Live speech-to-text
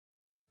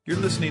You're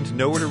listening to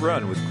Nowhere to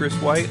Run with Chris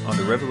White on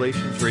the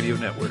Revelations Radio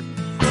Network.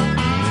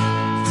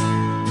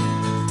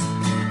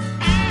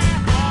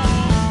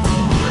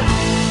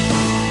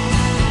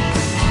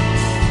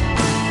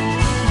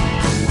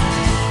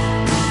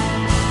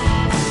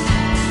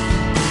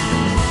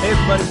 Hey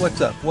everybody,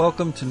 what's up?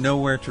 Welcome to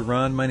Nowhere to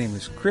Run. My name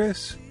is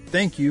Chris.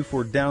 Thank you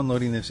for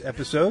downloading this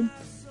episode.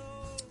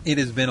 It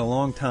has been a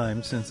long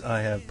time since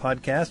I have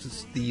podcasted.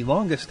 It's the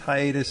longest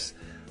hiatus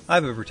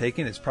I've ever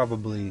taken. It's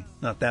probably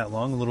not that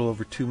long, a little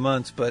over 2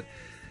 months, but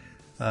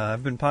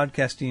I've been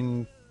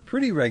podcasting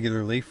pretty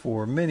regularly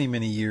for many,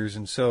 many years,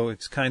 and so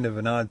it's kind of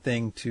an odd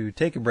thing to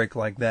take a break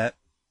like that.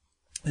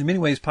 In many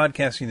ways,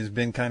 podcasting has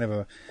been kind of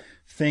a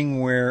thing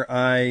where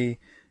I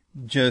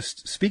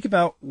just speak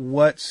about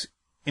what's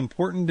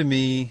important to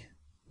me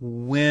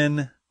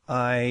when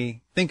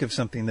I think of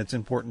something that's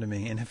important to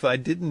me. And if I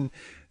didn't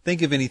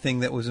think of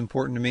anything that was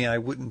important to me, I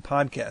wouldn't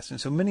podcast.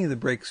 And so many of the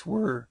breaks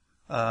were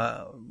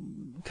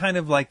kind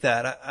of like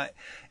that.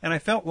 I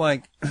felt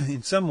like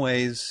in some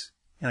ways,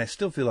 and I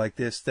still feel like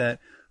this, that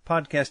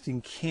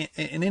podcasting can't,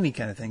 in any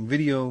kind of thing,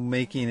 video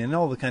making and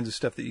all the kinds of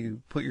stuff that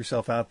you put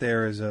yourself out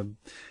there as a,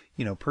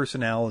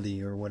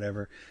 personality or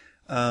whatever,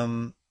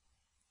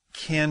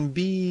 can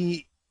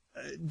be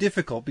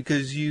difficult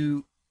because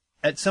you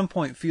at some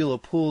point feel a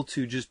pull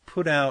to just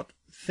put out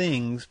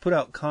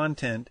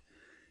content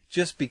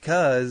just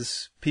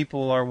because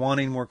people are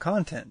wanting more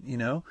content,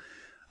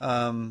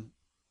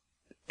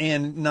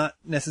 and not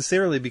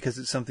necessarily because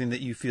it's something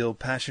that you feel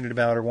passionate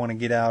about or want to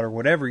get out or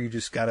whatever. You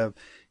just got to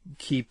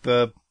keep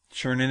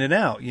churning it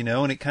out,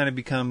 and it kind of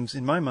becomes,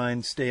 in my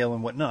mind, stale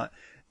and whatnot.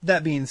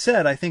 That being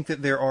said, I think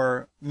that there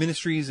are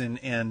ministries and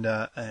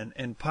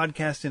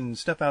podcasting and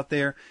stuff out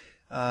there,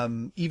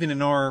 even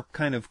in our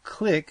kind of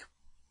clique,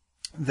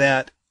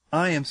 that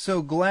I am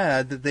so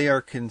glad that they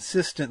are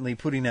consistently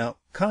putting out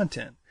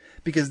content,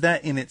 because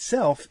that in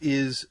itself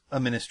is a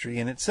ministry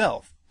in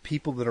itself.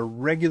 People that are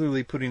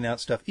regularly putting out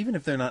stuff, even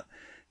if they're not,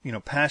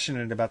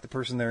 passionate about the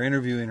person they're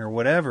interviewing or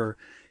whatever,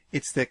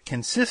 it's the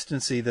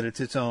consistency that it's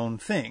its own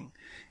thing.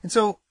 And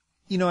so,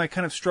 I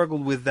kind of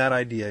struggled with that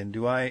idea. And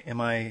am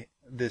I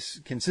this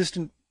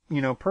consistent,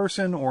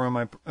 person, or am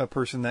I a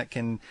person that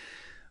can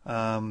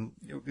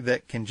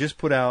just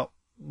put out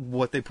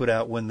what they put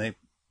out when they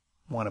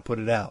want to put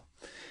it out?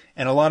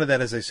 And a lot of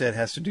that, as I said,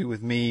 has to do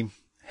with me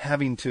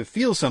having to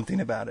feel something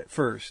about it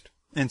first.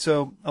 And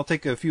so I'll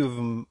take a few of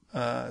them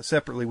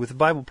separately. With the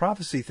Bible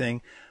prophecy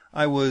thing,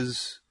 I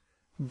was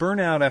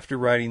burnt out after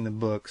writing the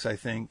books, I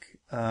think,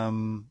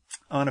 on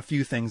a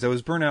few things. I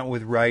was burnt out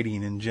with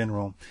writing in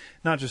general,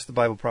 not just the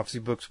Bible prophecy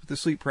books, but the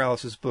sleep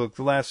paralysis book.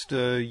 The last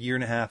year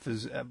and a half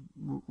has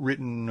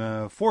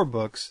written 4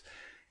 books,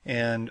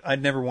 and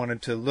I'd never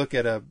wanted to look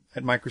at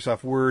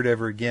Microsoft Word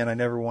ever again. I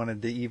never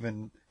wanted to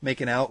even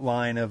make an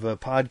outline of a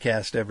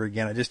podcast ever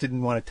again. I just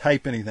didn't want to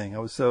type anything. I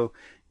was so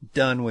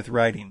done with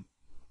writing.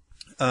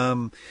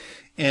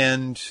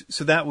 And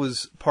so that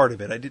was part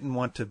of it. I didn't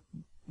want to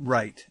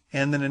write.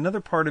 And then another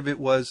part of it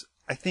was,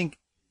 I think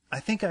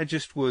I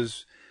just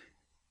was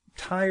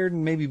tired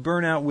and maybe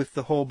burnt out with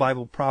the whole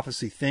Bible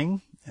prophecy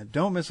thing. And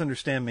don't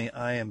misunderstand me.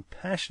 I am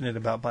passionate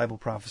about Bible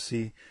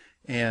prophecy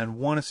and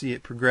want to see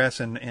it progress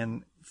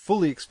and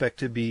fully expect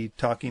to be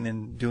talking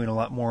and doing a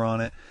lot more on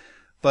it.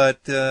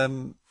 But,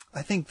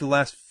 I think the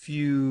last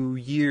few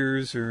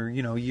years or,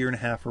 year and a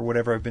half or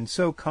whatever, I've been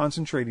so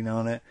concentrating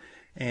on it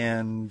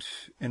and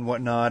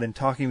whatnot, and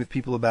talking with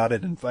people about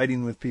it and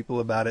fighting with people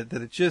about it,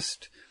 that it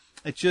just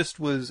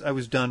was, I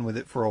was done with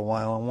it for a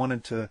while. I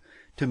wanted to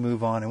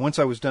move on. And once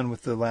I was done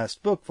with the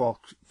last book,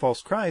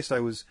 False Christ, I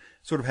was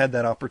sort of had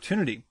that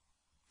opportunity.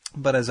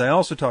 But as I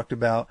also talked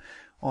about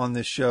on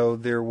this show,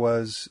 there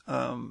was,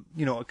 a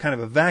kind of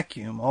a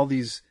vacuum, all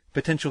these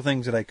potential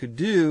things that I could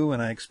do.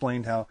 And I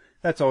explained how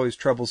that's always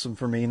troublesome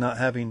for me, not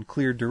having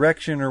clear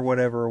direction or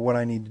whatever, or what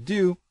I need to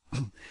do.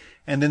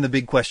 And then the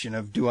big question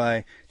of, do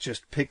I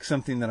just pick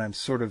something that I'm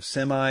sort of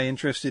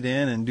semi-interested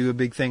in and do a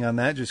big thing on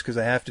that just because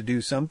I have to do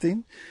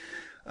something?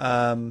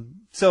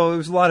 So it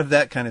was a lot of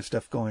that kind of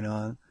stuff going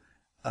on.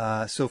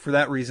 So for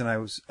that reason, I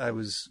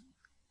was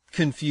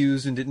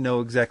confused and didn't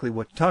know exactly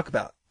what to talk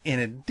about. In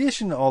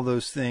addition to all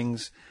those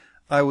things,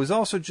 I was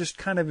also just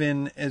kind of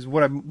in, as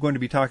what I'm going to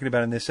be talking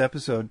about in this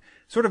episode,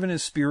 sort of in a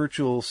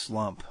spiritual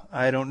slump.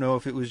 I don't know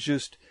if it was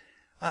just,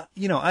 I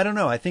don't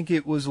know. I think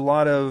it was a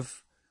lot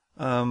of,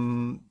 I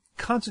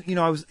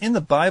was in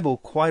the Bible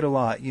quite a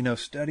lot,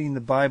 studying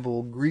the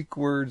Bible, Greek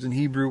words and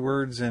Hebrew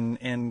words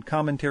and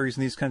commentaries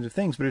and these kinds of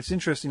things. But it's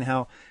interesting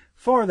how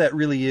far that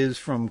really is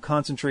from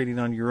concentrating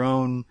on your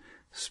own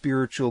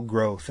spiritual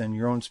growth and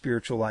your own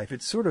spiritual life.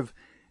 It's sort of,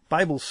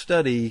 Bible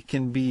study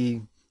can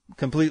be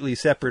completely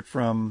separate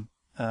from,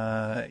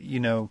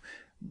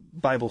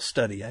 Bible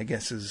study, I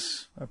guess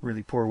is a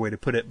really poor way to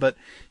put it, but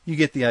you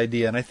get the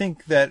idea. And I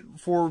think that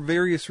for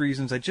various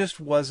reasons, I just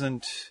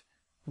wasn't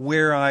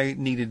where I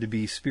needed to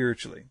be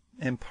spiritually.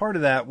 And part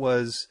of that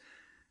was,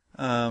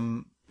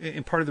 and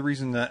part of the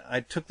reason that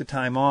I took the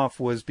time off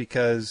was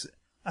because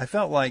I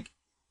felt like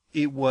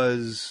it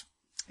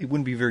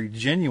wouldn't be very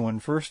genuine,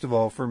 first of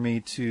all, for me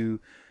to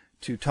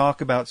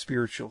talk about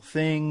spiritual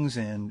things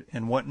and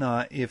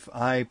whatnot if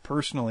I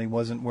personally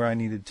wasn't where I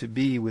needed to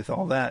be with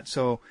all that.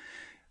 So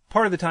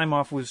part of the time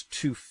off was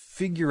to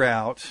figure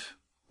out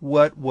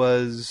what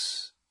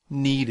was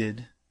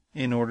needed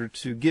in order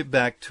to get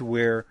back to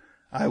where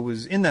I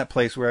was in that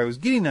place where I was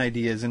getting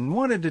ideas and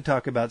wanted to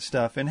talk about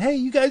stuff. And hey,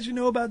 you guys should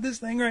know about this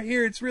thing right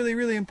here. It's really,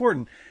 really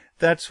important.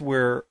 That's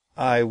where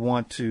I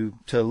want to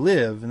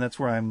live, and that's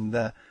where I'm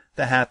the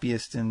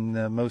happiest and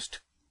the most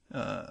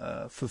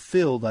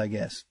fulfilled, I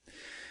guess.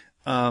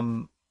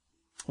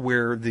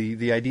 Where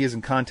the ideas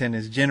and content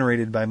is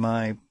generated by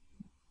my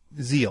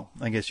zeal,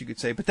 I guess you could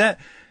say. But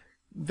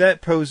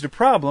that posed a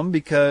problem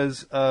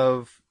because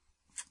of,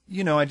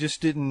 I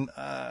just didn't,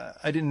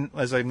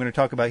 as I'm going to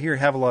talk about here,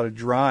 have a lot of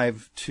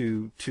drive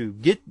to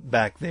get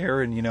back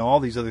there, and, all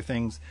these other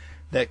things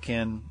that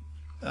can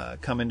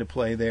come into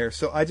play there.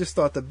 So I just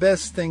thought the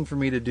best thing for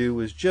me to do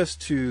was just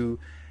to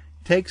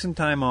take some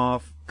time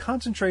off,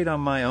 concentrate on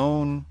my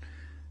own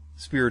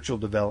spiritual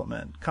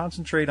development,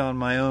 concentrate on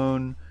my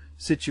own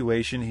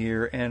situation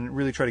here, and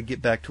really try to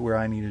get back to where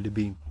I needed to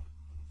be.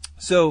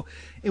 So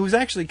it was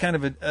actually kind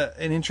of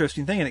an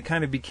interesting thing, and it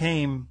kind of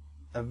became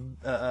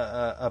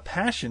a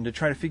passion to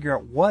try to figure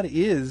out what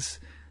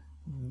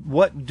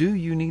do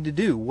you need to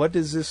do? What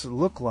does this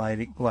look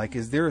like?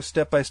 Is there a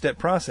step-by-step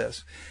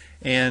process?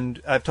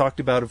 And I've talked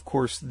about, of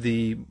course,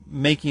 the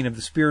making of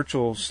the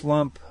Spiritual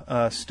Slump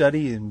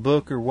study and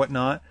book or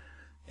whatnot.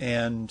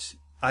 And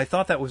I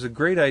thought that was a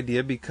great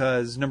idea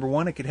because, number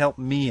one, it could help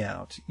me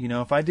out.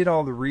 If I did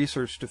all the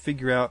research to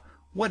figure out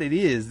what it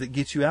is that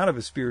gets you out of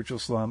a spiritual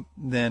slump,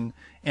 and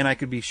I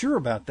could be sure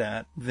about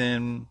that,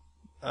 then,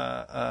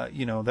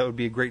 that would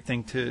be a great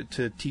thing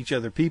to teach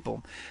other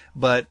people.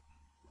 But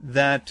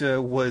that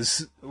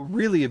was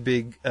really a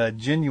big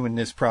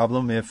genuineness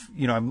problem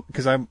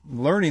because I'm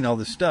learning all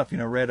this stuff,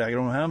 read I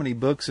don't know how many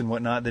books and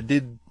whatnot that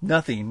did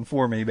nothing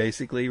for me,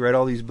 basically. Read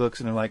all these books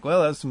and I'm like,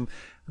 well, that's some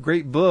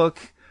great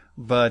book,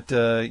 but,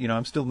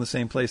 I'm still in the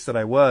same place that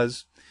I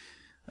was.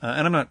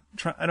 And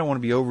I don't want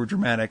to be over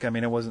dramatic. I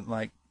mean, I wasn't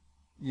like,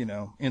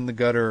 in the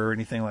gutter or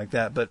anything like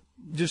that, but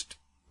just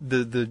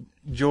the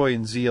joy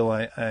and zeal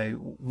I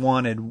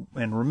wanted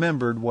and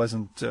remembered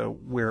wasn't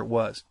where it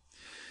was.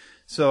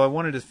 So I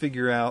wanted to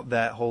figure out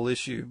that whole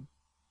issue.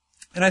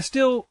 And I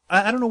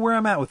don't know where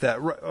I'm at with that.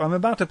 I'm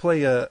about to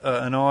play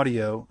an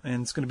audio,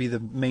 and it's going to be the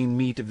main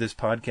meat of this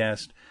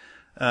podcast,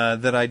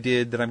 that I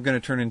did that I'm going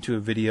to turn into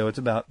a video. It's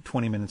about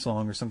 20 minutes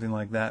long or something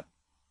like that.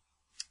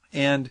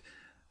 And,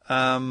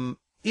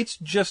 it's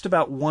just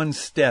about one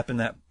step in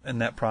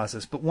that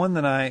process, but one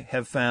that I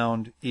have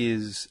found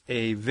is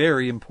a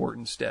very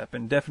important step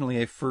and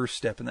definitely a first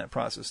step in that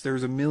process.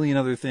 There's a million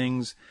other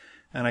things,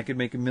 and I could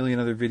make a million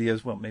other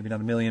videos. Well, maybe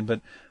not a million,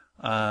 but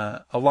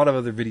a lot of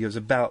other videos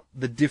about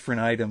the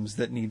different items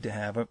that need to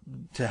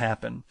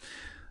happen.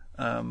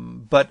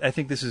 But I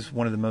think this is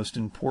one of the most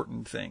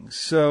important things.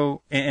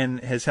 So, and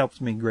has helped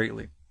me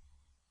greatly.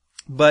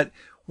 But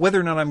whether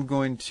or not I'm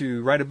going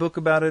to write a book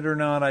about it or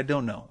not, I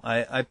don't know.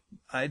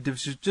 It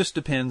just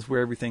depends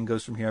where everything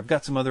goes from here. I've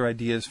got some other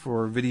ideas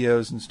for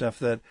videos and stuff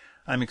that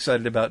I'm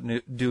excited about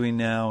doing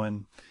now,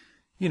 and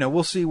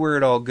we'll see where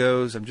it all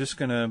goes. I'm just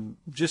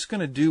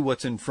gonna do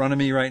what's in front of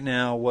me right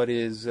now. What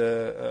is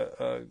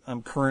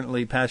I'm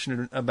currently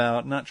passionate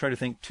about. Not try to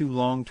think too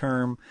long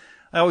term.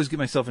 I always get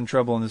myself in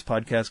trouble on this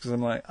podcast because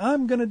I'm like,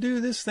 I'm gonna do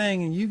this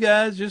thing, and you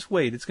guys just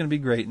wait. It's gonna be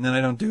great, and then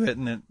I don't do it,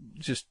 and it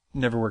just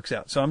never works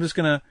out. So I'm just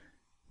gonna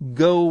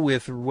go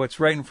with what's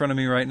right in front of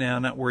me right now,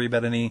 not worry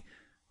about any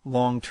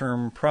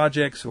long-term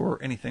projects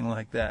or anything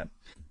like that.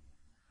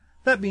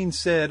 That being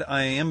said,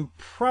 I am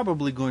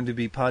probably going to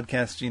be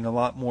podcasting a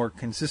lot more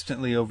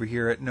consistently over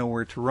here at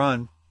Nowhere to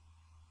Run,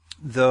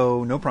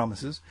 though no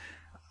promises.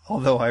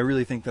 Although I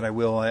really think that I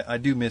will. I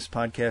do miss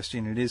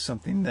podcasting. It is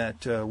something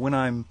that when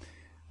I'm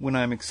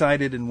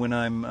excited and when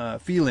I'm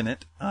feeling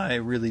it, I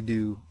really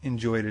do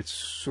enjoy it. It's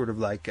sort of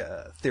like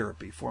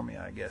therapy for me,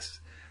 I guess.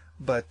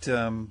 But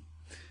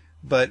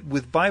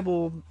with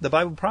the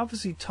Bible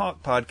Prophecy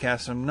Talk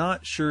podcast, I'm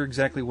not sure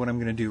exactly what I'm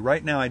going to do.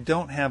 Right now, I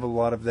don't have a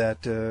lot of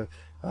that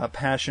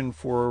passion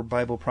for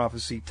Bible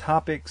prophecy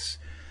topics.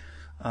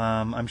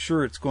 I'm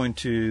sure it's going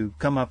to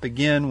come up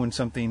again when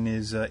something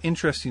is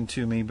interesting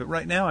to me. But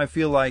right now, I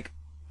feel like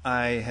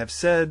I have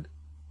said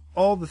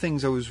all the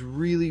things I was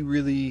really,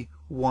 really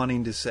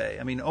wanting to say.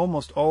 I mean,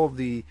 almost all of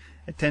the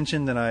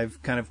attention that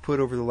I've kind of put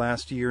over the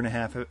last year and a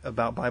half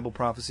about Bible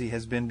prophecy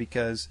has been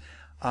because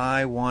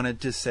I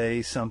wanted to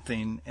say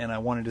something, and I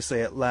wanted to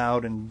say it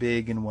loud and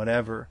big and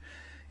whatever.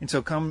 And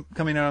so coming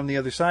out on the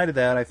other side of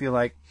that, I feel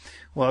like,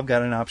 well, I've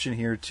got an option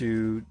here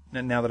to,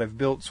 now that I've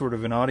built sort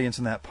of an audience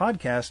in that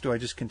podcast, do I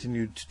just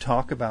continue to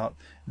talk about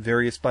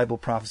various Bible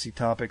prophecy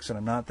topics that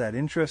I'm not that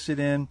interested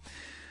in?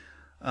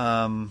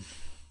 I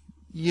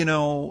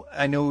know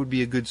it would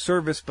be a good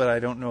service, but I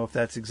don't know if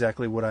that's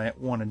exactly what I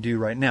want to do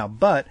right now.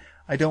 But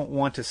I don't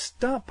want to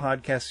stop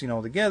podcasting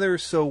altogether,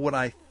 so what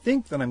I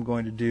think that I'm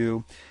going to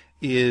do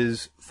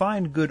is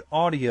find good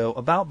audio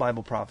about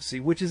Bible prophecy,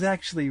 which is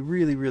actually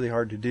really, really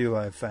hard to do,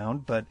 I've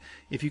found. But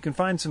if you can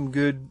find some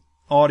good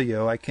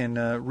audio, I can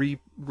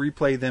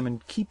replay them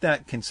and keep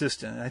that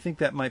consistent. I think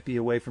that might be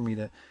a way for me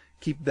to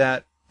keep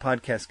that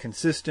podcast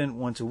consistent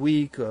once a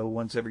week,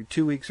 once every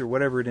 2 weeks, or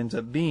whatever it ends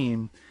up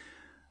being.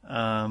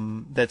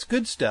 That's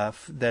good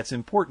stuff, that's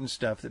important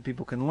stuff that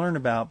people can learn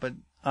about, but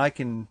I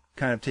can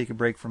kind of take a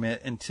break from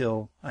it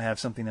until I have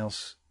something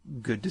else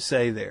good to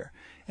say there.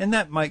 And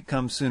that might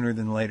come sooner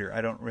than later.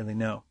 I don't really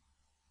know.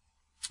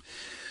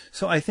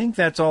 So I think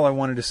that's all I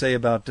wanted to say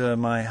about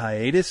my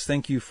hiatus.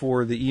 Thank you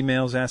for the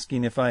emails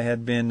asking if I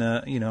had been,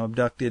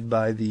 abducted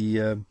by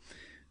the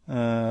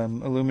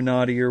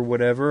Illuminati or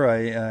whatever.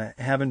 I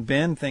haven't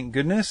been, thank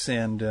goodness,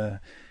 and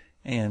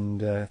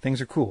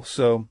things are cool.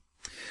 So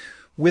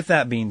with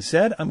that being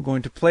said, I'm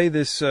going to play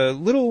this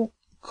little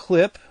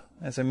clip,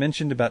 as I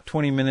mentioned, about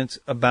 20 minutes,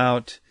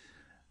 about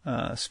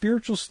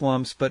spiritual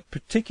slumps, but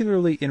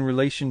particularly in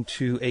relation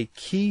to a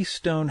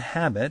keystone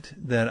habit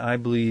that I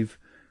believe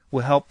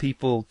will help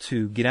people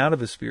to get out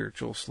of a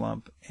spiritual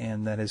slump,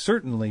 and that has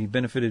certainly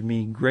benefited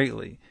me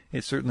greatly.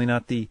 It's certainly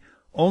not the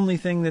only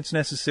thing that's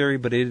necessary,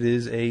 but it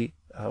is a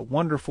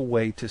wonderful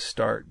way to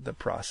start the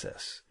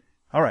process.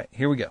 All right,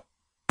 here we go.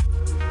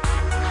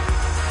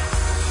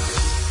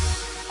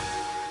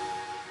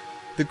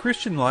 The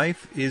Christian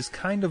life is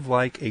kind of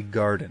like a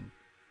garden.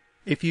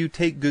 If you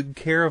take good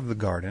care of the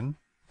garden,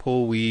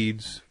 pull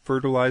weeds,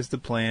 fertilize the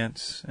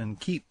plants, and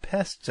keep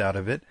pests out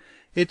of it,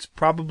 it's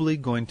probably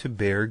going to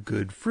bear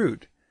good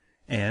fruit.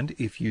 And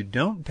if you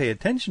don't pay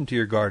attention to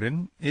your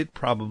garden, it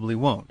probably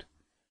won't.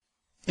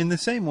 In the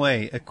same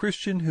way, a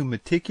Christian who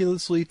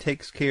meticulously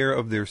takes care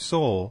of their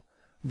soul,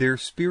 their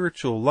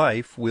spiritual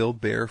life will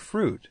bear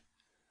fruit.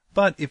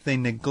 But if they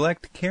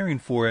neglect caring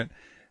for it,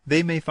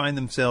 they may find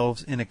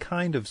themselves in a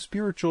kind of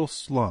spiritual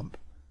slump,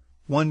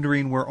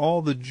 wondering where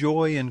all the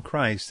joy in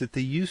Christ that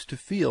they used to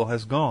feel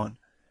has gone.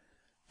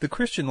 The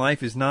Christian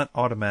life is not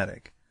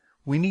automatic.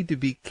 We need to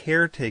be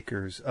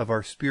caretakers of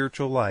our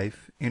spiritual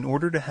life in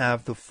order to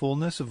have the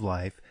fullness of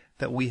life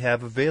that we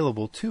have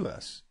available to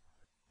us.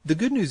 The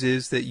good news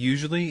is that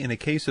usually in a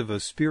case of a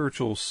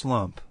spiritual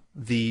slump,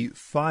 the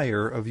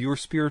fire of your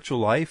spiritual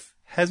life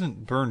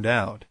hasn't burned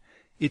out.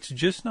 It's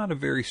just not a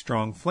very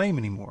strong flame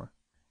anymore.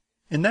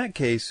 In that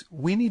case,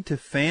 we need to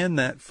fan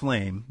that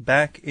flame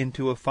back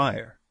into a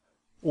fire.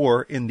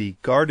 Or, in the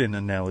garden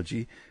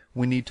analogy,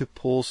 we need to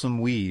pull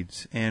some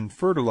weeds and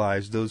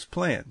fertilize those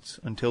plants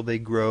until they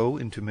grow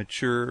into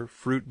mature,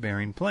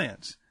 fruit-bearing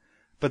plants.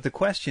 But the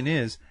question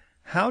is,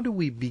 how do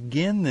we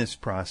begin this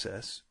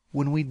process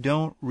when we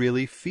don't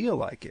really feel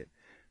like it?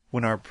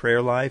 When our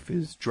prayer life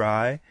is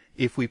dry,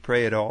 if we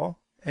pray at all,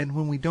 and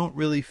when we don't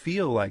really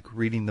feel like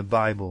reading the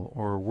Bible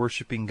or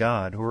worshiping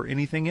God or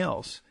anything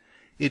else.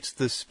 It's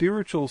the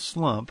spiritual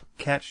slump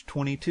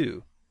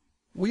catch-22.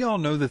 We all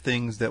know the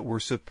things that we're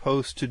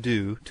supposed to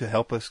do to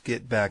help us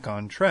get back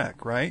on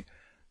track, right?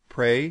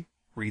 Pray,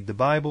 read the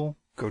Bible,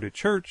 go to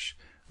church,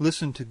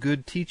 listen to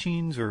good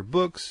teachings or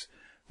books,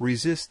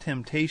 resist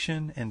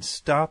temptation, and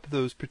stop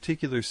those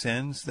particular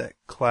sins that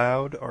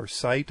cloud our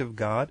sight of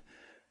God.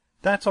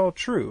 That's all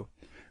true.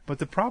 But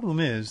the problem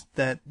is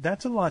that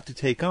that's a lot to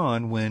take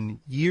on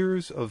when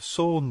years of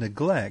soul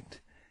neglect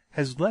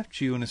has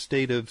left you in a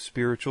state of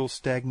spiritual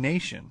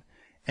stagnation,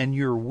 and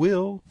your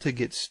will to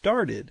get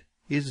started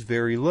is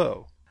very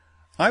low.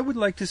 I would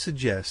like to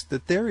suggest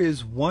that there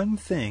is one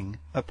thing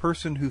a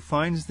person who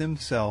finds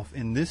themselves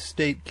in this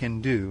state can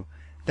do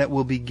that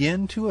will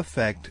begin to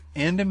affect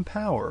and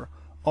empower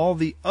all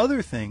the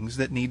other things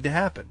that need to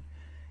happen.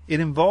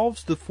 It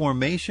involves the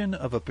formation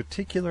of a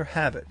particular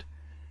habit.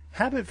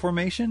 Habit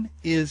formation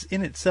is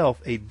in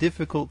itself a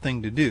difficult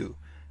thing to do,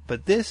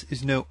 but this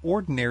is no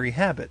ordinary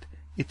habit.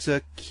 It's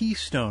a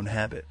keystone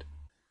habit.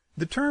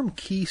 The term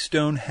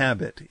keystone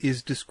habit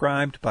is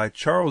described by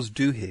Charles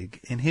Duhigg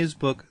in his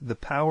book The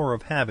Power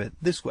of Habit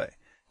this way,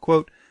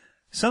 quote,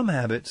 "Some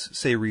habits,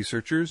 say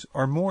researchers,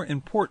 are more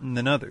important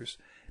than others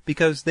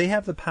because they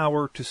have the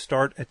power to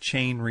start a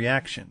chain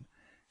reaction,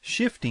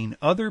 shifting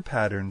other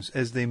patterns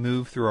as they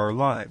move through our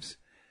lives.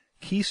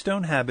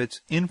 Keystone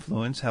habits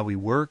influence how we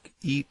work,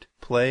 eat,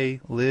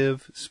 play,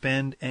 live,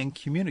 spend, and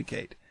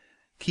communicate.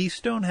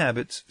 Keystone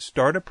habits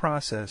start a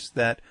process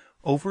that,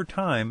 over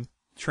time,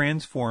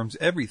 transforms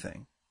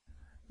everything."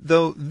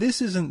 Though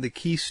this isn't the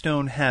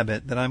keystone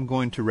habit that I'm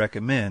going to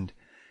recommend,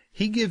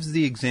 he gives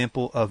the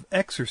example of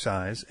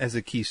exercise as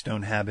a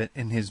keystone habit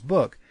in his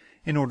book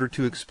in order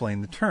to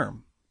explain the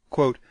term.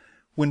 Quote,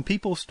 "When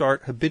people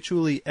start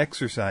habitually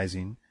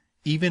exercising,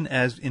 even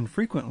as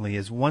infrequently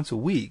as once a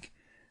week,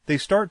 they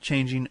start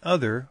changing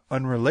other,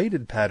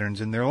 unrelated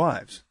patterns in their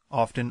lives,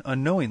 often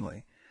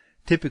unknowingly.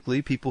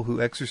 Typically, people who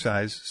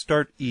exercise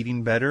start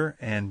eating better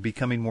and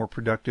becoming more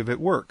productive at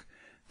work.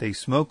 They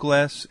smoke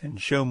less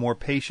and show more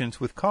patience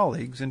with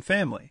colleagues and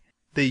family.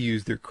 They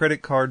use their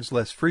credit cards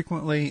less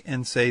frequently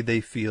and say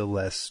they feel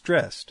less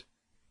stressed."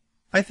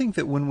 I think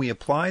that when we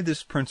apply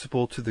this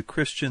principle to the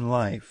Christian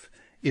life,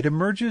 it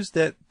emerges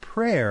that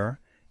prayer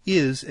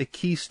is a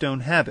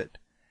keystone habit.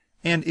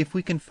 And if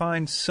we can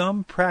find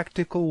some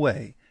practical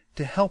way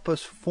to help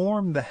us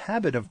form the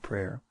habit of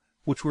prayer,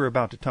 which we're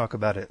about to talk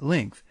about at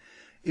length,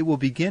 it will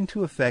begin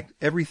to affect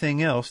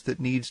everything else that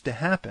needs to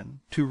happen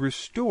to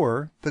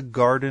restore the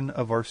garden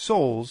of our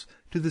souls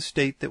to the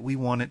state that we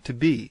want it to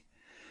be.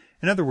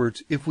 In other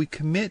words, if we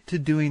commit to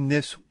doing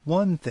this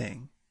one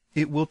thing,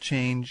 it will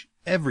change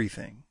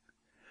everything.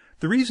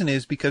 The reason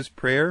is because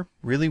prayer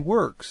really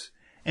works.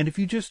 And if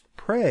you just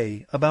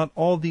pray about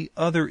all the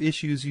other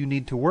issues you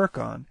need to work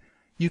on,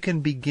 you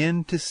can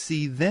begin to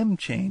see them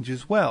change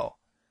as well.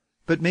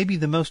 But maybe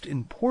the most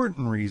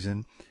important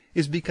reason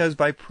is because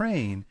by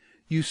praying,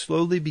 you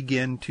slowly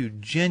begin to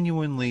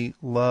genuinely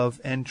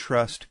love and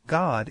trust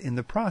God in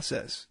the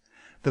process.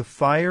 The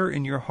fire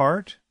in your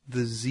heart,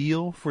 the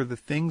zeal for the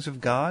things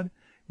of God,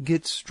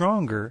 gets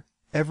stronger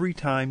every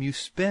time you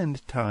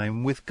spend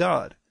time with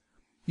God.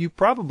 You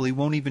probably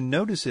won't even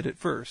notice it at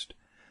first,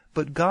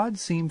 but God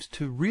seems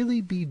to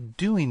really be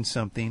doing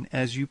something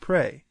as you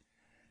pray.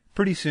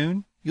 Pretty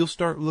soon, you'll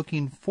start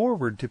looking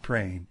forward to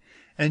praying,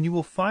 and you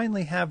will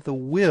finally have the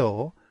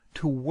will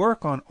to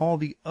work on all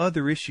the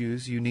other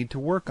issues you need to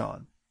work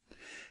on.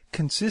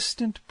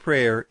 Consistent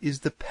prayer is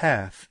the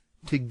path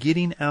to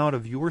getting out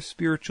of your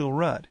spiritual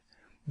rut,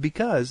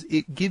 because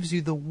it gives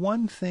you the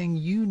one thing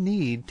you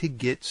need to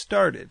get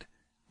started.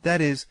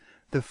 That is,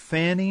 the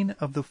fanning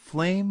of the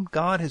flame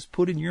God has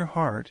put in your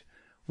heart,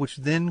 which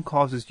then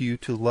causes you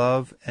to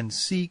love and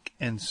seek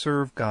and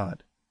serve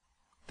God.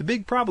 The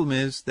big problem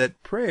is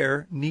that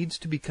prayer needs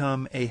to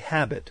become a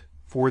habit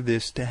for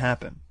this to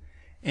happen,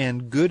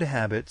 and good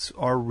habits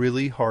are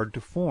really hard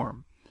to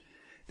form.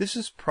 This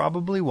is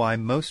probably why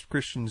most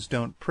Christians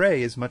don't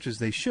pray as much as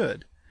they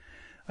should.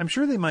 I'm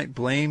sure they might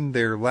blame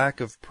their lack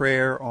of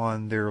prayer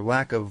on their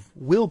lack of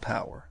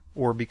willpower,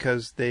 or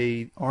because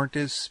they aren't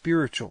as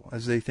spiritual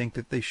as they think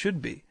that they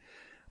should be.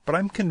 But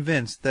I'm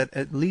convinced that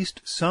at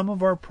least some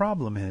of our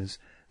problem is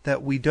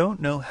that we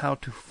don't know how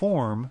to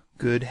form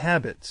good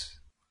habits.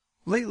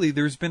 Lately,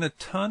 there's been a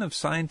ton of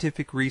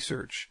scientific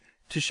research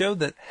to show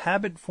that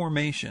habit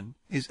formation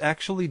is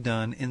actually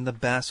done in the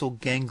basal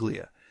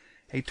ganglia,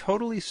 a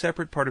totally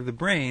separate part of the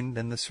brain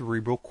than the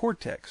cerebral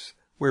cortex,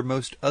 where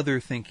most other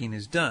thinking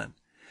is done.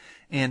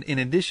 And in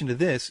addition to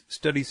this,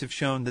 studies have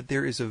shown that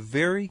there is a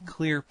very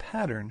clear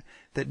pattern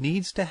that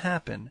needs to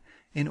happen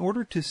in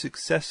order to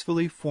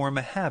successfully form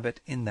a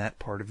habit in that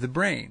part of the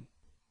brain.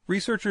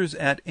 Researchers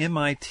at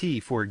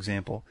MIT, for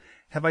example,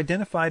 have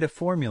identified a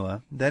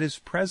formula that is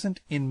present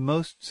in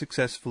most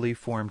successfully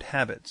formed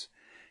habits.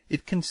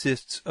 It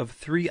consists of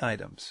 3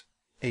 items: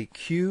 a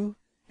cue,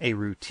 a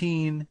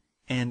routine,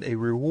 and a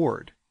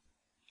reward.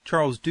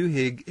 Charles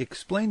Duhigg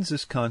explains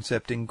this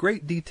concept in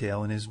great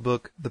detail in his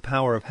book, The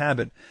Power of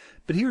Habit,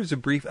 but here is a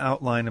brief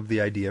outline of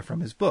the idea from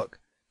his book.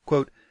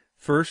 Quote,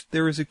 "First,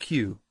 there is a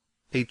cue,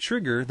 a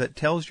trigger that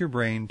tells your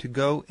brain to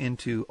go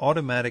into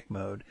automatic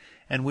mode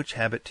and which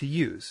habit to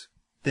use.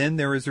 Then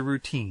there is a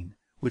routine,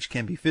 which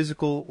can be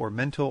physical or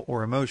mental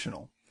or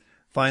emotional.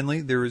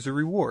 Finally, there is a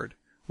reward,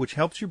 which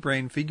helps your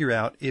brain figure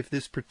out if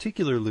this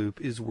particular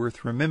loop is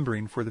worth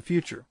remembering for the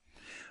future.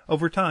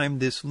 Over time,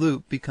 this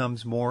loop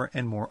becomes more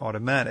and more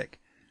automatic.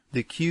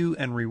 The cue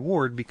and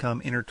reward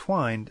become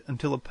intertwined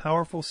until a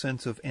powerful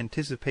sense of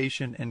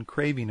anticipation and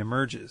craving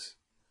emerges."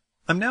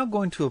 I'm now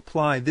going to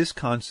apply this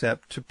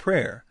concept to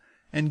prayer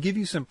and give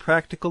you some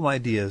practical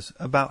ideas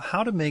about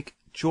how to make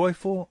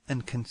joyful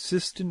and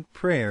consistent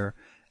prayer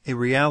a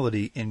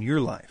reality in your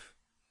life.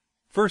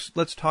 First,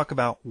 let's talk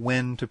about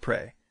when to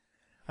pray.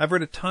 I've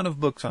read a ton of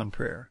books on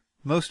prayer,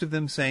 most of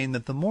them saying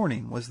that the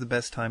morning was the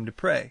best time to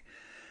pray.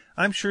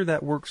 I'm sure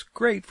that works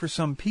great for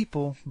some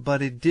people,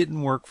 but it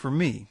didn't work for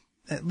me,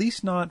 at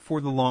least not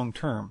for the long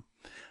term.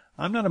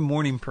 I'm not a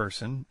morning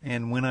person,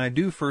 and when I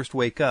do first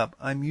wake up,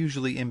 I'm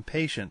usually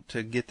impatient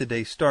to get the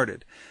day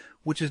started,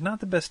 which is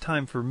not the best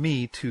time for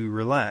me to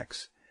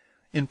relax.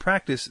 In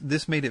practice,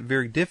 this made it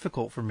very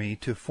difficult for me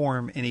to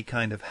form any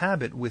kind of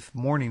habit with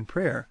morning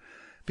prayer,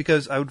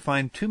 because I would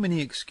find too many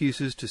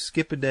excuses to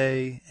skip a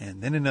day,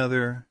 and then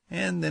another,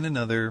 and then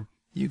another.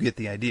 You get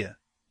the idea.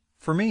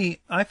 For me,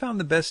 I found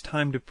the best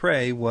time to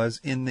pray was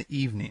in the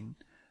evening,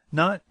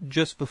 not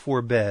just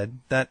before bed.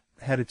 That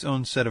had its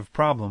own set of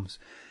problems.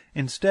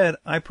 Instead,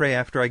 I pray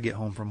after I get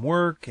home from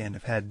work and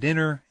have had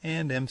dinner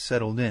and am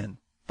settled in,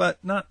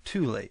 but not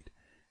too late.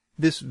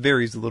 This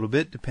varies a little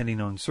bit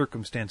depending on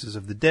circumstances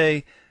of the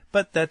day,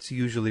 but that's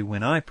usually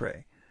when I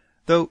pray.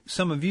 Though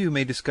some of you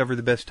may discover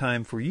the best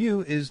time for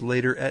you is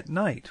later at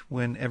night,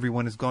 when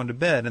everyone has gone to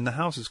bed and the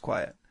house is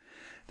quiet.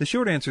 The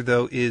short answer,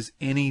 though, is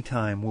any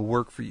time will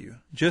work for you.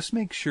 Just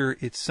make sure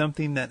it's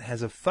something that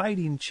has a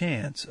fighting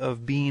chance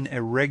of being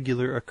a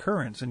regular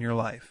occurrence in your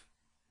life.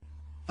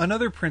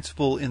 Another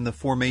principle in the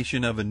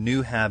formation of a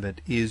new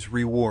habit is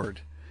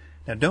reward.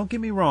 Now, don't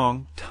get me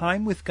wrong,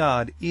 time with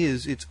God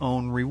is its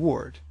own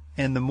reward.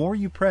 And the more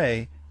you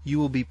pray, you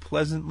will be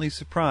pleasantly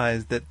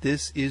surprised that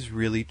this is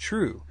really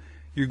true.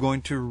 You're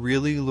going to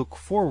really look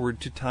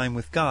forward to time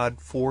with God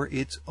for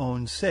its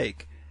own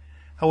sake.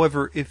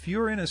 However, if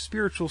you're in a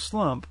spiritual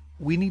slump,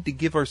 we need to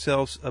give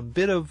ourselves a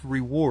bit of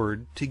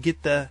reward to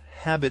get the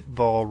habit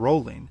ball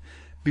rolling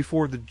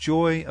before the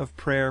joy of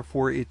prayer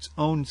for its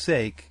own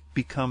sake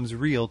becomes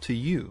real to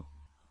you.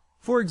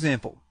 For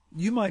example,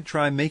 you might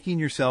try making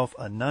yourself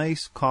a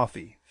nice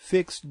coffee,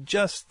 fixed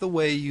just the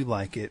way you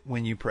like it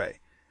when you pray.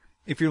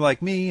 If you're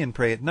like me and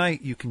pray at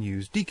night, you can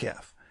use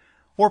decaf,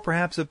 or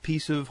perhaps a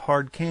piece of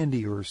hard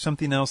candy or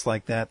something else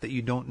like that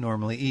you don't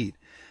normally eat.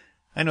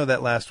 I know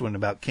that last one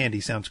about candy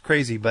sounds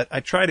crazy, but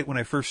I tried it when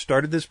I first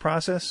started this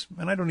process,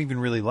 and I don't even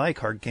really like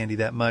hard candy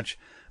that much,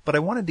 but I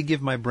wanted to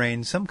give my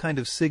brain some kind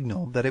of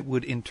signal that it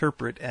would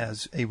interpret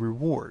as a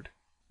reward.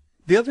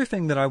 The other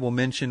thing that I will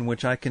mention,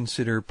 which I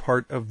consider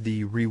part of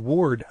the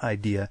reward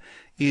idea,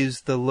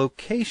 is the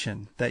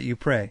location that you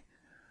pray.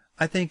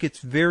 I think it's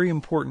very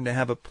important to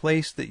have a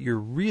place that you're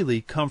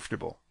really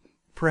comfortable.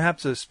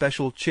 Perhaps a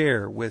special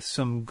chair with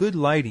some good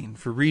lighting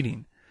for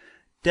reading.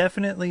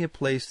 Definitely a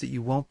place that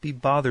you won't be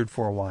bothered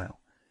for a while.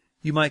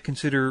 You might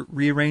consider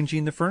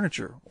rearranging the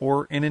furniture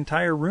or an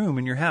entire room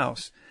in your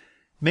house.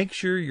 Make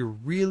sure you're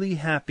really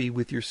happy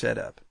with your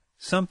setup,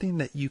 something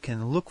that you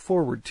can look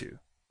forward to.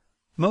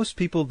 Most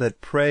people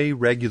that pray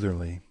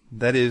regularly,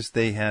 that is,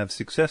 they have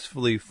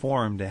successfully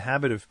formed a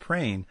habit of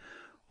praying,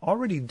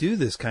 already do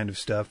this kind of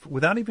stuff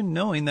without even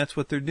knowing that's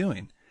what they're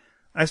doing.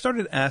 I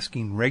started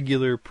asking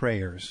regular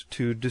prayers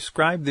to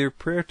describe their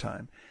prayer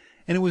time,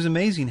 and it was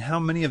amazing how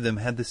many of them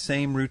had the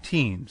same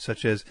routine,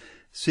 such as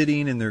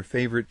sitting in their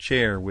favorite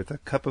chair with a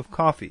cup of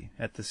coffee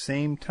at the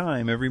same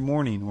time every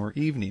morning or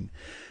evening.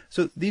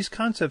 So these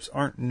concepts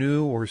aren't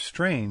new or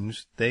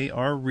strange. They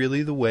are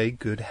really the way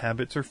good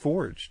habits are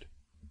forged.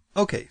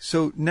 Okay,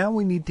 so now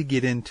we need to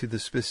get into the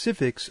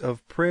specifics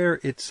of prayer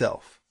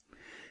itself.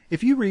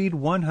 If you read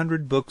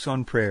 100 books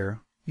on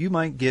prayer, you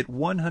might get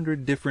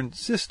 100 different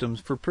systems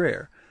for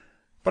prayer.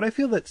 But I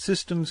feel that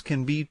systems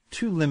can be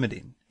too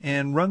limiting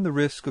and run the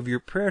risk of your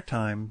prayer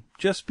time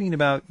just being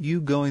about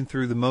you going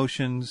through the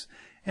motions,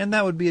 and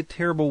that would be a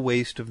terrible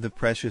waste of the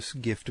precious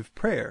gift of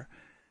prayer.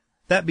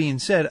 That being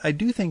said, I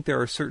do think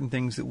there are certain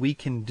things that we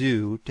can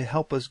do to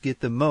help us get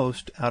the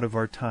most out of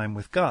our time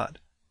with God.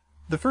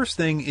 The first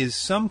thing is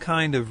some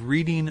kind of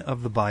reading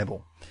of the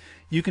Bible.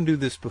 You can do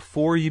this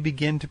before you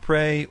begin to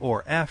pray,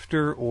 or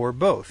after, or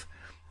both.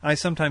 I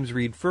sometimes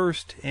read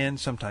first and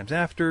sometimes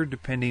after,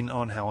 depending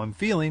on how I'm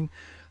feeling,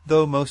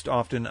 though most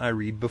often I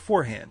read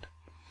beforehand.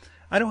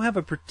 I don't have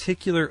a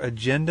particular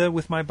agenda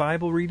with my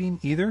Bible reading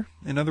either.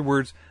 In other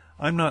words,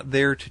 I'm not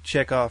there to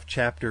check off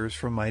chapters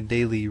from my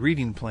daily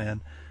reading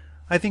plan.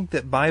 I think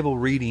that Bible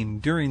reading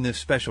during this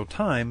special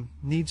time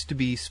needs to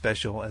be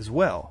special as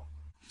well.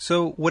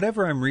 So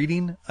whatever I'm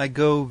reading, I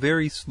go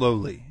very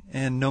slowly,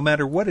 and no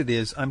matter what it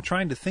is, I'm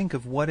trying to think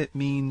of what it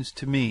means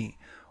to me,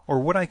 or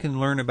what I can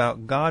learn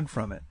about God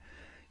from it,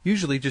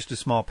 usually just a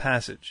small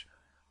passage.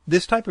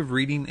 This type of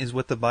reading is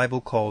what the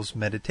Bible calls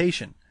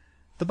meditation.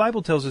 The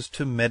Bible tells us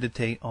to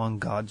meditate on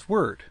God's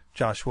Word,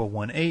 Joshua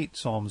 1:8,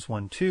 Psalms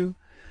 1:2.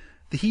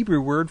 The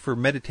Hebrew word for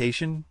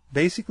meditation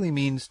basically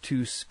means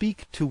to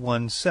speak to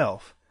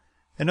oneself.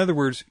 In other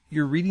words,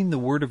 you're reading the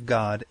Word of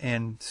God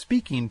and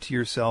speaking to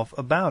yourself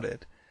about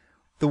it.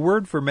 The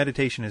word for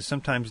meditation is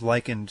sometimes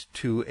likened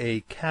to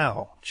a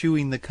cow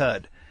chewing the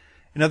cud.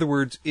 In other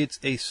words, it's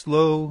a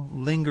slow,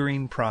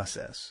 lingering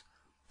process.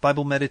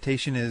 Bible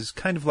meditation is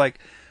kind of like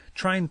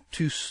trying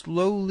to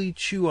slowly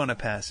chew on a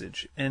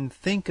passage and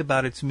think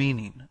about its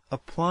meaning,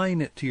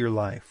 applying it to your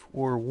life,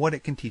 or what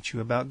it can teach you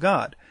about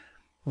God.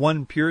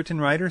 One Puritan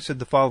writer said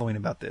the following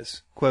about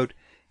this, quote,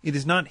 "It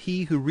is not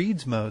he who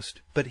reads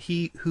most, but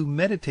he who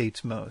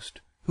meditates most,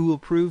 who will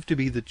prove to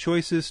be the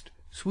choicest,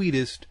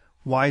 sweetest,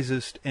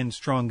 wisest, and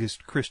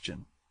strongest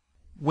Christian."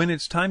 When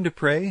it's time to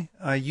pray,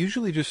 I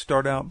usually just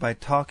start out by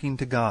talking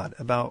to God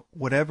about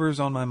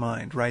whatever's on my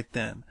mind right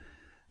then.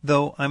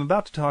 Though I'm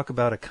about to talk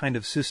about a kind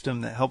of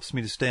system that helps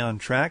me to stay on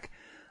track,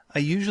 I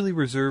usually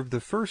reserve the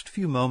first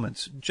few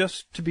moments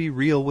just to be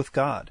real with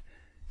God.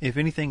 If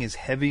anything is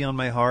heavy on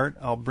my heart,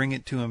 I'll bring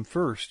it to Him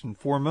first and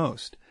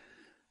foremost.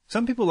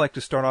 Some people like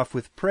to start off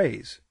with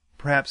praise,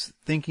 perhaps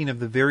thinking of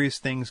the various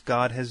things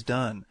God has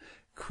done,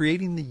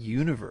 creating the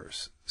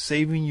universe,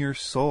 saving your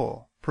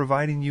soul,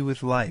 providing you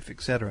with life,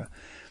 etc.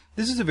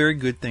 This is a very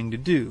good thing to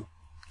do.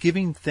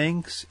 Giving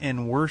thanks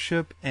and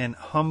worship and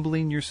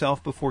humbling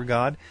yourself before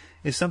God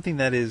is something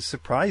that is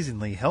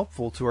surprisingly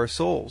helpful to our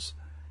souls.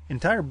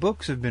 Entire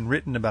books have been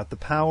written about the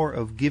power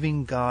of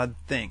giving God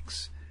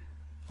thanks.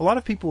 A lot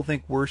of people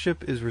think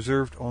worship is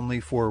reserved only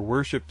for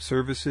worship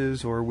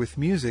services or with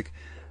music,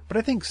 but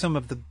I think some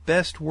of the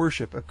best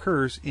worship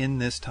occurs in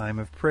this time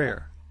of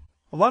prayer.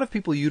 A lot of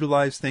people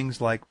utilize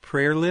things like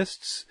prayer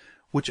lists,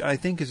 which I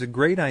think is a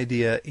great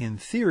idea in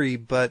theory,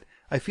 but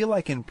I feel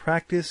like in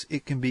practice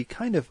it can be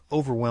kind of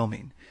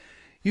overwhelming,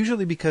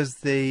 usually because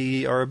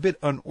they are a bit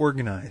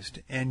unorganized,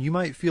 and you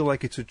might feel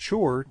like it's a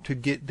chore to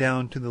get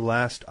down to the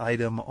last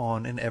item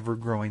on an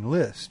ever-growing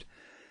list.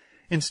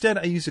 Instead,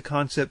 I use a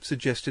concept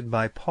suggested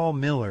by Paul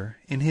Miller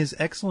in his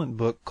excellent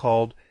book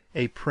called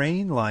A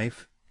Praying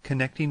Life,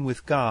 Connecting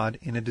with God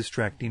in a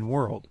Distracting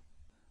World.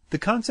 The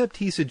concept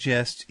he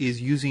suggests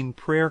is using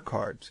prayer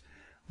cards.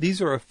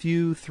 These are a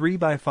few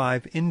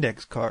 3x5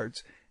 index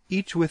cards,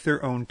 each with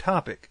their own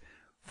topic.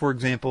 For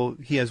example,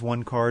 he has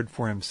one card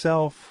for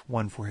himself,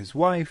 one for his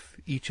wife,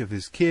 each of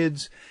his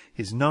kids,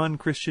 his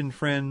non-Christian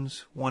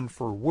friends, one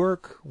for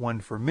work, one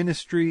for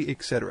ministry,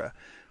 etc.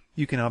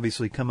 You can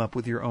obviously come up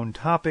with your own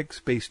topics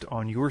based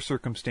on your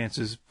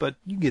circumstances, but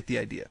you get the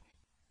idea.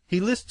 He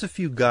lists a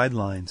few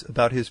guidelines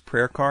about his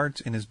prayer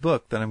cards in his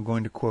book that I'm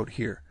going to quote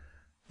here.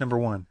 Number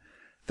 1.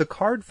 The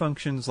card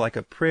functions like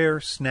a prayer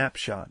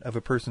snapshot of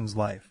a person's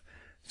life.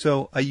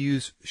 So I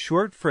use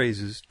short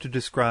phrases to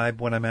describe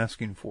what I'm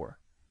asking for.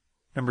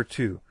 Number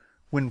 2.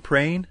 When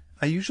praying,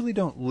 I usually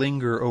don't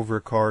linger over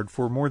a card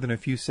for more than a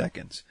few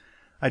seconds.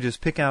 I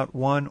just pick out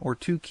 1 or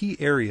 2 key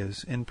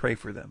areas and pray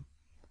for them.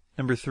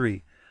 Number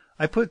 3.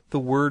 I put the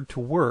word to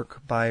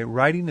work by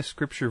writing a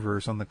scripture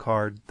verse on the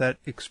card that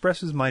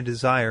expresses my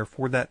desire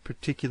for that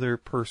particular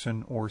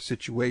person or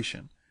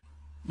situation.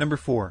 Number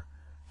 4.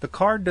 The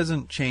card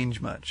doesn't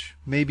change much.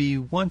 Maybe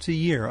once a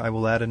year I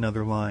will add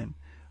another line.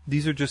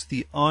 These are just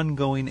the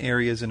ongoing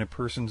areas in a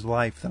person's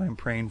life that I'm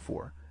praying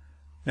for.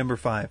 Number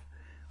 5.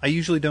 I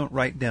usually don't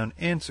write down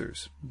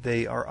answers.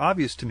 They are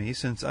obvious to me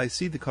since I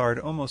see the card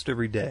almost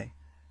every day.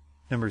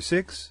 Number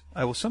 6.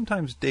 I will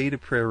sometimes date a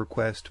prayer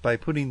request by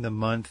putting the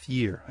month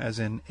year, as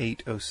in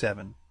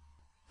 807.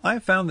 I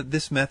have found that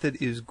this method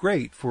is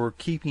great for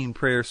keeping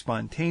prayer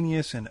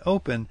spontaneous and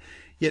open,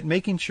 yet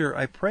making sure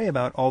I pray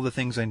about all the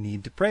things I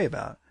need to pray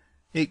about.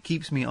 It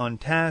keeps me on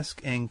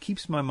task and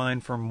keeps my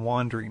mind from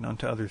wandering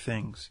onto other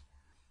things.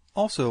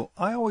 Also,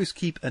 I always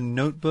keep a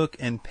notebook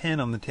and pen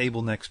on the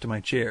table next to my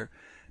chair,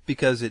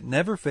 because it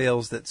never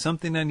fails that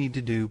something I need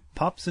to do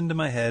pops into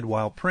my head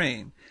while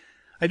praying.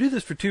 I do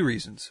this for 2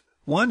 reasons.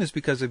 One is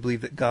because I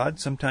believe that God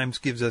sometimes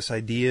gives us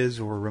ideas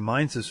or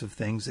reminds us of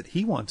things that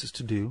He wants us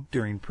to do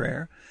during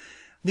prayer.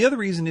 The other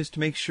reason is to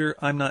make sure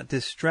I'm not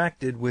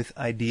distracted with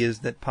ideas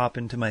that pop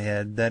into my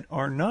head that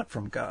are not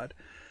from God.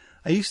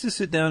 I used to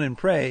sit down and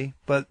pray,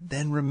 but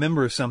then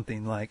remember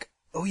something like,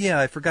 oh yeah,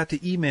 I forgot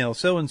to email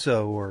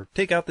so-and-so or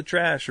take out the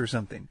trash or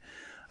something.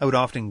 I would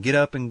often get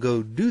up and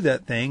go do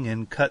that thing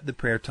and cut the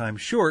prayer time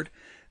short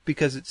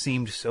because it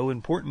seemed so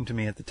important to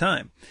me at the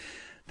time.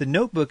 The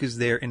notebook is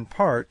there in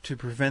part to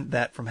prevent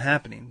that from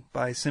happening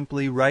by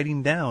simply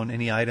writing down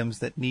any items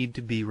that need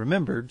to be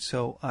remembered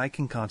so I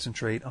can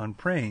concentrate on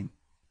praying.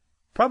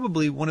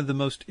 Probably one of the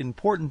most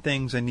important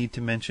things I need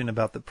to mention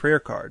about the prayer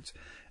cards,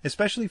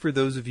 especially for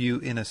those of you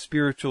in a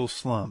spiritual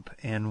slump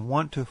and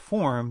want to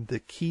form the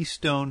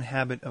keystone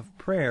habit of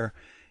prayer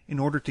in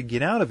order to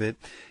get out of it,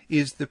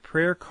 is the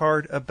prayer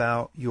card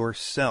about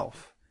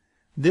yourself.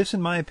 This,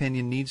 in my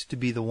opinion, needs to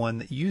be the one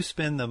that you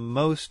spend the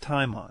most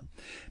time on,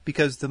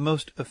 because the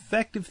most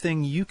effective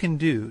thing you can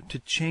do to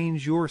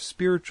change your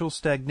spiritual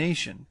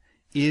stagnation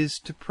is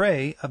to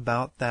pray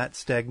about that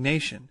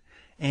stagnation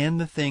and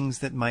the things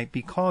that might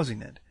be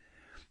causing it.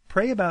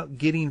 Pray about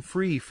getting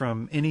free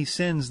from any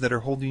sins that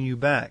are holding you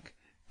back.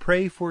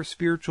 Pray for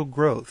spiritual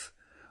growth.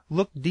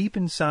 Look deep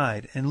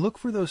inside and look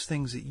for those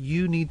things that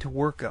you need to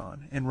work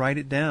on and write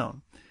it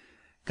down.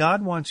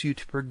 God wants you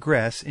to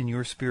progress in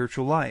your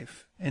spiritual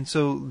life, and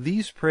so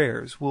these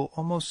prayers will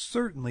almost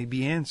certainly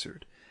be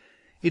answered.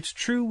 It's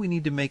true we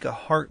need to make a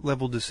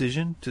heart-level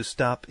decision to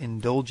stop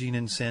indulging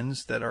in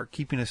sins that are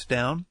keeping us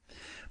down,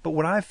 but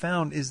what I've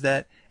found is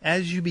that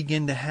as you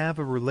begin to have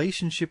a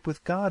relationship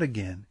with God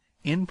again,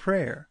 in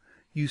prayer,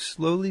 you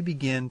slowly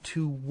begin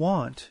to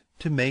want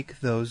to make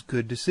those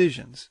good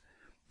decisions.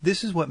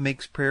 This is what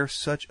makes prayer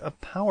such a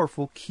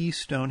powerful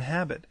keystone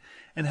habit,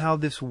 and how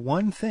this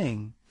one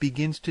thing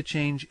begins to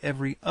change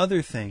every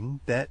other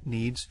thing that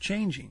needs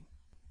changing.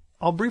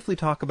 I'll briefly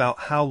talk about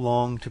how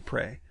long to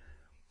pray.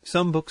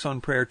 Some books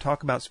on prayer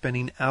talk about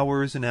spending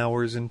hours and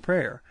hours in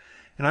prayer,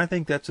 and I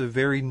think that's a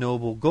very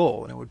noble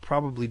goal, and it would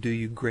probably do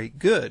you great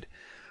good.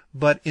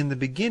 But in the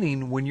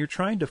beginning, when you're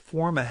trying to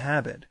form a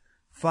habit,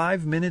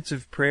 5 minutes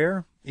of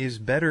prayer is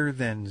better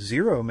than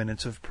 0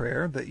 minutes of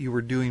prayer that you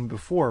were doing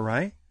before,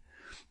 right?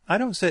 I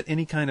don't set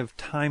any kind of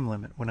time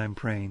limit when I'm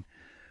praying.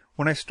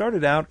 When I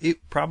started out,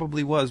 it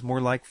probably was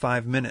more like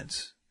 5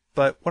 minutes.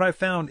 But what I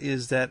found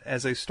is that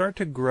as I start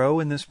to grow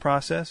in this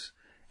process,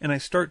 and I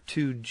start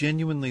to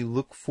genuinely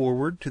look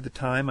forward to the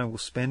time I will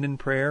spend in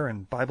prayer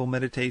and Bible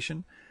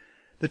meditation,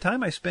 the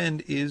time I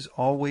spend is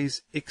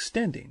always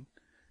extending.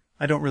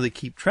 I don't really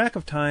keep track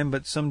of time,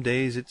 but some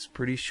days it's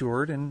pretty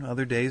short, and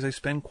other days I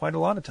spend quite a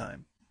lot of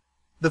time.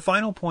 The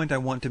final point I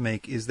want to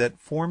make is that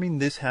forming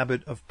this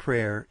habit of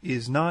prayer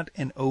is not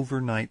an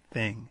overnight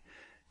thing.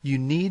 You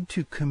need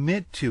to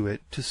commit to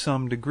it to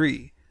some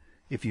degree.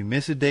 If you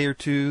miss a day or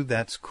two,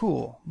 that's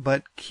cool,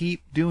 but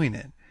keep doing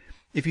it.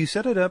 If you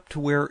set it up to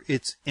where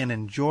it's an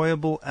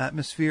enjoyable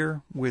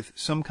atmosphere with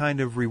some kind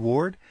of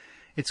reward,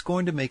 it's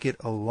going to make it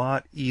a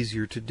lot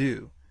easier to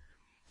do.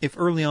 If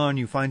early on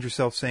you find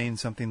yourself saying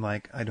something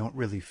like, I don't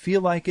really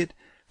feel like it,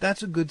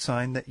 that's a good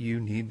sign that you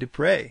need to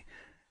pray.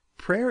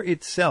 Prayer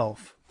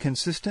itself,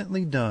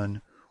 consistently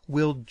done,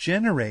 will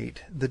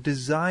generate the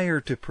desire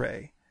to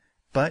pray,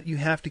 but you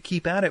have to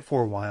keep at it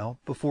for a while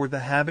before the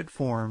habit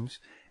forms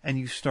and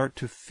you start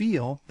to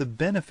feel the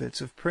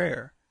benefits of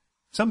prayer.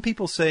 Some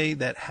people say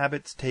that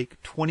habits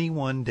take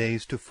 21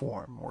 days to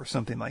form, or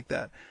something like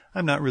that.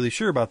 I'm not really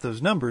sure about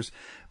those numbers,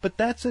 but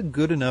that's a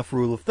good enough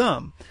rule of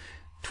thumb.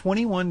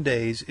 21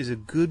 days is a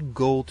good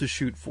goal to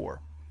shoot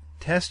for.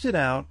 Test it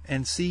out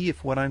and see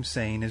if what I'm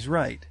saying is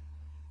right.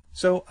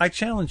 So I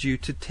challenge you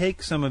to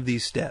take some of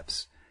these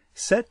steps.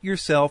 Set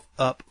yourself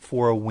up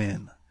for a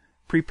win.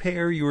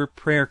 Prepare your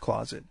prayer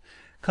closet.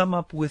 Come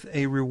up with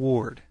a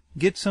reward.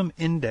 Get some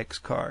index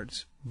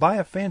cards. Buy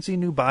a fancy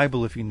new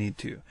Bible if you need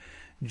to.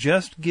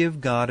 Just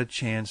give God a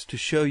chance to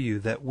show you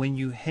that when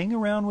you hang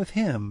around with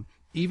Him,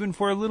 even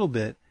for a little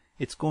bit,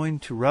 it's going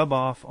to rub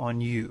off on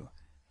you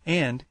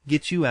and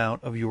get you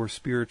out of your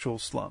spiritual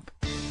slump.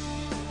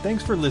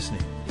 Thanks for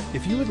listening.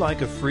 If you would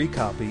like a free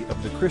copy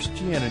of the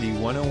Christianity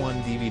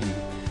 101 DVD,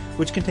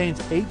 which contains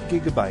 8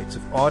 gigabytes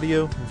of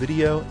audio,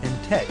 video,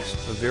 and text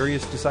of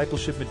various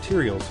discipleship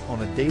materials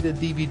on a data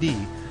DVD,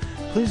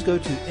 please go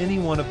to any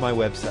one of my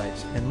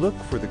websites and look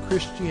for the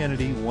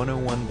Christianity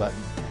 101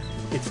 button.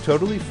 It's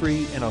totally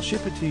free, and I'll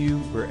ship it to you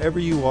wherever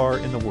you are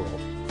in the world.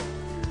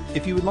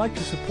 If you would like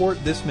to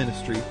support this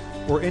ministry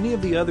or any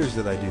of the others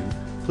that I do,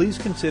 please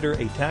consider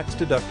a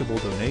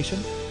tax-deductible donation,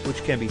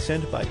 which can be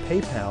sent by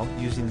PayPal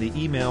using the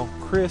email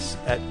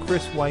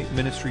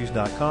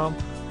chris@chriswhiteministries.com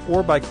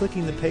or by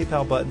clicking the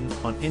PayPal button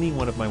on any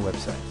one of my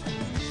websites.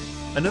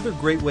 Another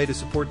great way to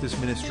support this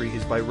ministry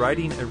is by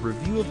writing a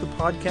review of the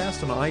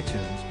podcast on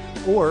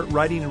iTunes or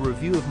writing a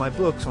review of my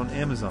books on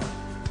Amazon.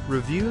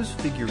 Reviews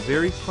figure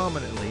very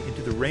prominently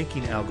into the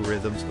ranking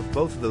algorithms of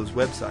both of those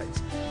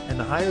websites, and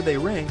the higher they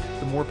rank,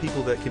 the more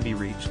people that can be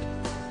reached.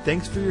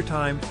 Thanks for your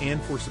time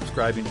and for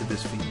subscribing to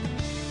this feed.